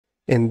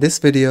In this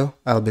video,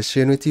 I'll be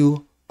sharing with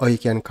you how you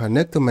can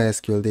connect to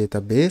MySQL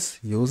database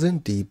using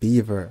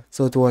DBeaver.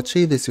 So to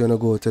achieve this, you're going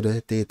to go to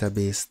the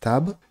database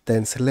tab,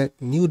 then select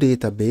new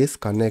database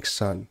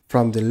connection.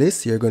 From the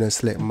list, you're going to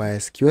select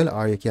MySQL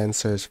or you can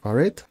search for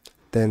it,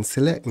 then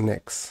select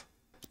next.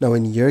 Now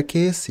in your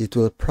case, it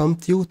will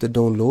prompt you to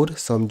download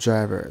some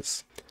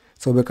drivers.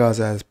 So because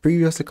I was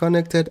previously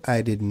connected,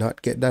 I did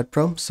not get that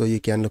prompt, so you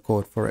can look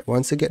out for it.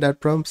 Once you get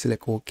that prompt,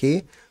 select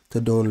OK to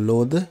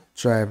download the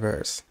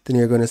drivers. Then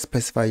you're going to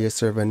specify your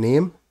server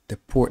name, the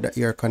port that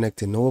you're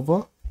connecting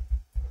over.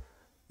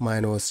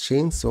 Mine was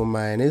changed, so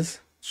mine is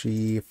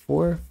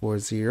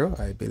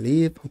 3440, I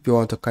believe. If you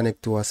want to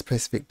connect to a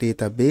specific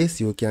database,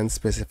 you can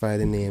specify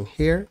the name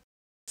here.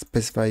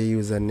 Specify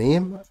your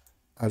username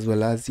as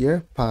well as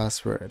your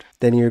password.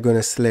 Then you're going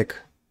to select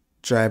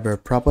driver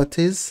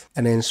properties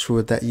and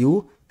ensure that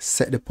you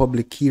set the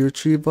public key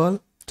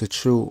retrieval to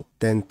true.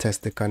 Then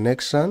test the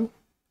connection,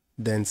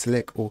 then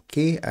select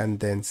OK and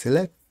then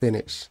select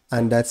finish.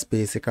 And that's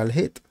basically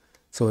it.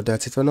 So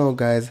that's it for now,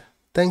 guys.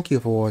 Thank you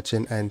for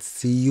watching and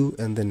see you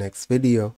in the next video.